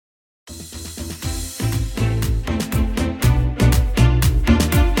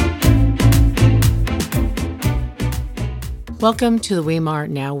Welcome to the Weimar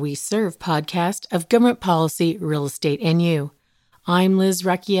Now We Serve podcast of Government Policy, Real Estate, and You. I'm Liz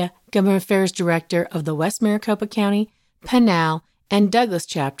Recchia, Government Affairs Director of the West Maricopa County, Pinal, and Douglas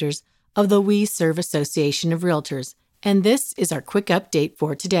chapters of the We Serve Association of Realtors, and this is our quick update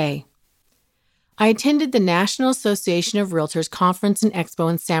for today. I attended the National Association of Realtors Conference and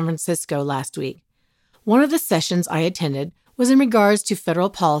Expo in San Francisco last week. One of the sessions I attended was in regards to federal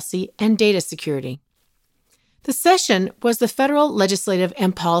policy and data security. The session was the Federal Legislative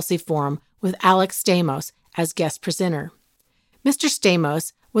and Policy Forum with Alex Stamos as guest presenter. Mr.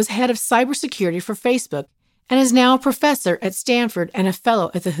 Stamos was head of cybersecurity for Facebook and is now a professor at Stanford and a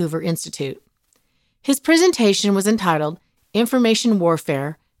fellow at the Hoover Institute. His presentation was entitled Information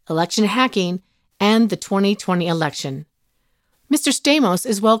Warfare, Election Hacking, and the 2020 Election. Mr. Stamos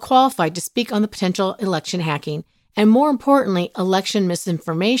is well qualified to speak on the potential election hacking and, more importantly, election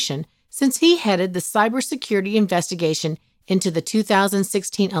misinformation, since he headed the cybersecurity investigation into the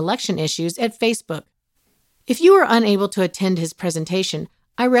 2016 election issues at Facebook. If you are unable to attend his presentation,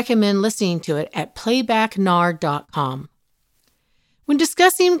 I recommend listening to it at playbacknar.com. When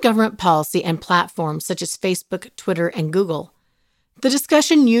discussing government policy and platforms such as Facebook, Twitter, and Google, the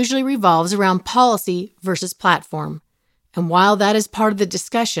discussion usually revolves around policy versus platform. And while that is part of the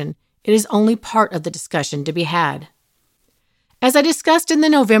discussion, it is only part of the discussion to be had. As I discussed in the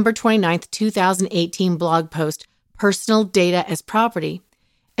November 29, 2018 blog post, Personal Data as Property,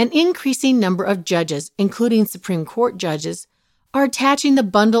 an increasing number of judges, including Supreme Court judges, are attaching the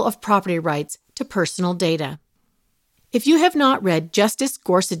bundle of property rights to personal data. If you have not read Justice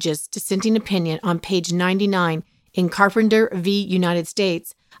Gorsuch's dissenting opinion on page 99 in Carpenter v. United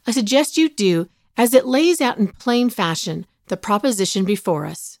States, I suggest you do, as it lays out in plain fashion the proposition before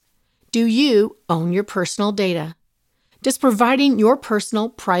us. Do you own your personal data? Does providing your personal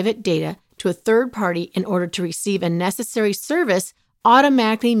private data to a third party in order to receive a necessary service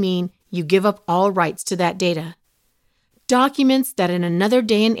automatically mean you give up all rights to that data? Documents that in another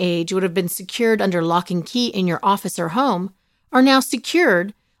day and age would have been secured under lock and key in your office or home are now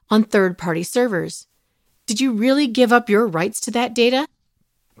secured on third-party servers. Did you really give up your rights to that data?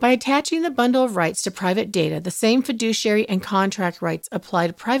 By attaching the bundle of rights to private data, the same fiduciary and contract rights apply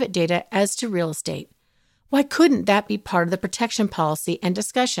to private data as to real estate. Why couldn't that be part of the protection policy and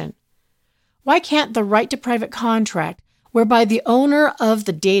discussion? Why can't the right to private contract, whereby the owner of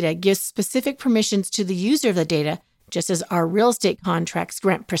the data gives specific permissions to the user of the data, just as our real estate contracts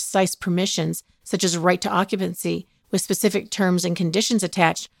grant precise permissions, such as right to occupancy, with specific terms and conditions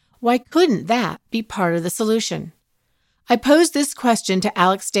attached, why couldn't that be part of the solution? I posed this question to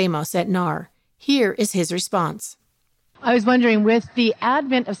Alex Stamos at NAR. Here is his response. I was wondering, with the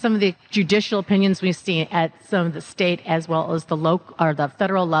advent of some of the judicial opinions we've seen at some of the state as well as the local or the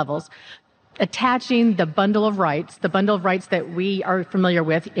federal levels, attaching the bundle of rights that we are familiar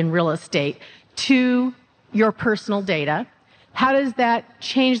with in real estate to your personal data, how does that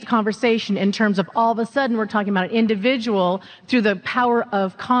change the conversation in terms of all of a sudden we're talking about an individual through the power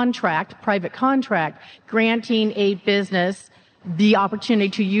of contract, private contract, granting a business the opportunity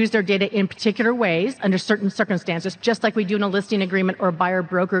to use their data in particular ways under certain circumstances, just like we do in a listing agreement or a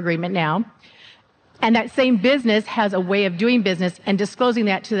buyer-broker agreement now. And that same business has a way of doing business and disclosing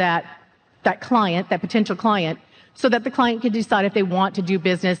that to that client, that potential client, so that the client can decide if they want to do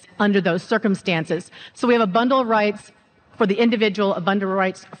business under those circumstances. So we have a bundle of rights for the individual, a bundle of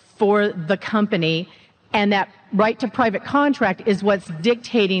rights for the company, and that right to private contract is what's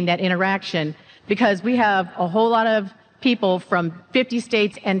dictating that interaction, because we have a whole lot of people from 50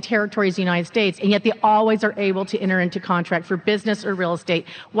 states and territories of the United States, and yet they always are able to enter into contract for business or real estate.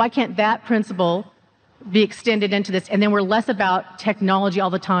 Why can't that principle be extended into this? And then we're less about technology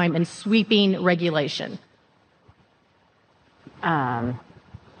all the time and sweeping regulation. I'm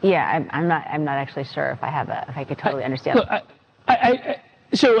not actually sure if I could totally understand. Look,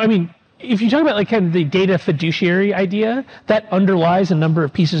 if you talk about like kind of the data fiduciary idea, that underlies a number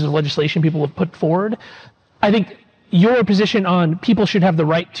of pieces of legislation people have put forward. I think your position on people should have the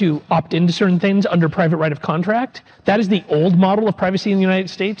right to opt into certain things under private right of contract, that is the old model of privacy in the United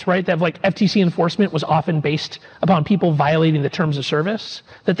States, right? That like FTC enforcement was often based upon people violating the terms of service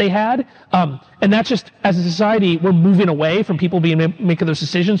that they had. And that's just, as a society, we're moving away from people making those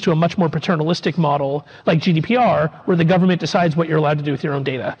decisions to a much more paternalistic model like GDPR, where the government decides what you're allowed to do with your own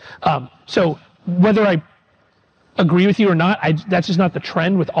data. So whether I agree with you or not, that's just not the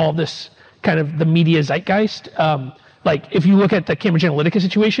trend with all this kind of the media zeitgeist. Like if you look at the Cambridge Analytica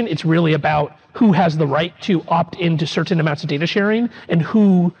situation, it's really about who has the right to opt into certain amounts of data sharing and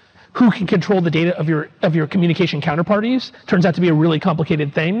who who can control the data of your communication counterparties turns out to be a really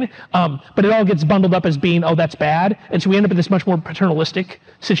complicated thing. But it all gets bundled up as being, oh, that's bad. And so we end up in this much more paternalistic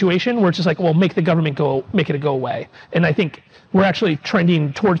situation where it's just like, well, make it go away. And I think we're actually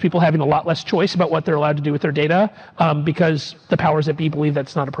trending towards people having a lot less choice about what they're allowed to do with their data because the powers that be believe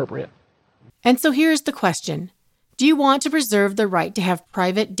that's not appropriate. And so here's the question. Do you want to preserve the right to have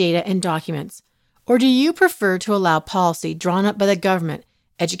private data and documents? Or do you prefer to allow policy drawn up by the government,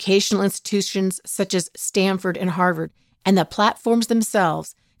 educational institutions such as Stanford and Harvard, and the platforms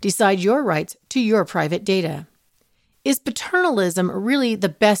themselves decide your rights to your private data? Is paternalism really the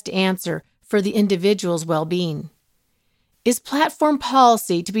best answer for the individual's well-being? Is platform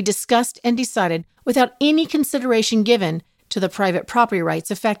policy to be discussed and decided without any consideration given to the private property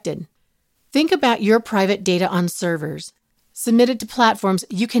rights affected? Think about your private data on servers, submitted to platforms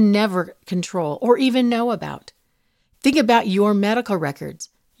you can never control or even know about. Think about your medical records,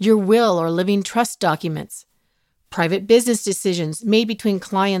 your will or living trust documents, private business decisions made between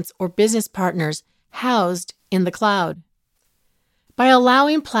clients or business partners housed in the cloud. By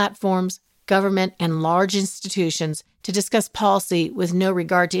allowing platforms, government, and large institutions to discuss policy with no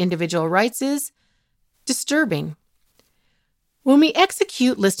regard to individual rights is disturbing. When we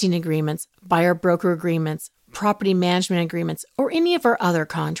execute listing agreements, buyer-broker agreements, property management agreements, or any of our other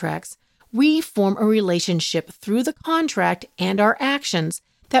contracts, we form a relationship through the contract and our actions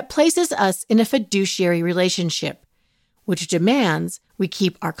that places us in a fiduciary relationship, which demands we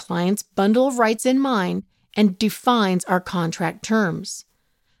keep our client's bundle of rights in mind and defines our contract terms,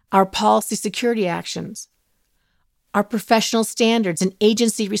 our policy security actions, our professional standards and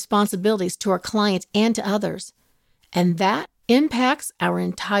agency responsibilities to our clients and to others. And that impacts our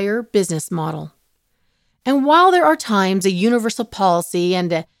entire business model. And while there are times a universal policy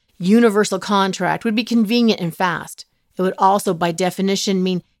and a universal contract would be convenient and fast, it would also by definition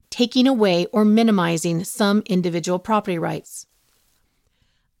mean taking away or minimizing some individual property rights.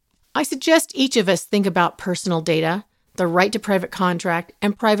 I suggest each of us think about personal data, the right to private contract,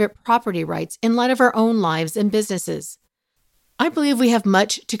 and private property rights in light of our own lives and businesses. I believe we have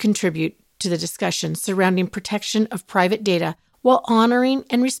much to contribute to the discussion surrounding protection of private data while honoring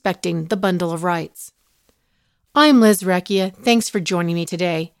and respecting the bundle of rights. I'm Liz Recchia. Thanks for joining me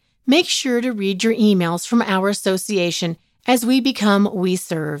today. Make sure to read your emails from our association as we become We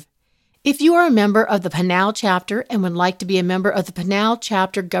Serve. If you are a member of the Pinal chapter and would like to be a member of the Pinal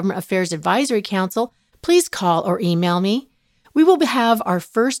Chapter Government Affairs Advisory Council, please call or email me. We will have our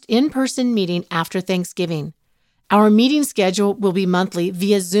first in-person meeting after Thanksgiving. Our meeting schedule will be monthly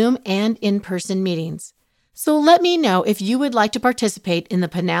via Zoom and in-person meetings. So let me know if you would like to participate in the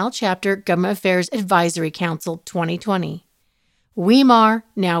Pinal Chapter Government Affairs Advisory Council 2020. WEMAR,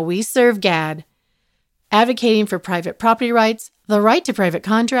 now we serve GAD, advocating for private property rights, the right to private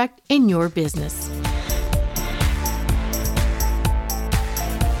contract in your business.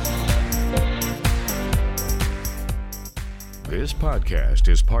 This podcast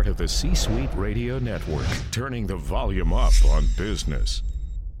is part of the C-Suite Radio Network, turning the volume up on business.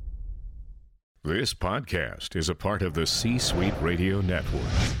 This podcast is a part of the C-Suite Radio Network.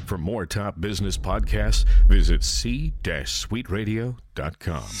 For more top business podcasts, visit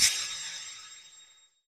c-suiteradio.com.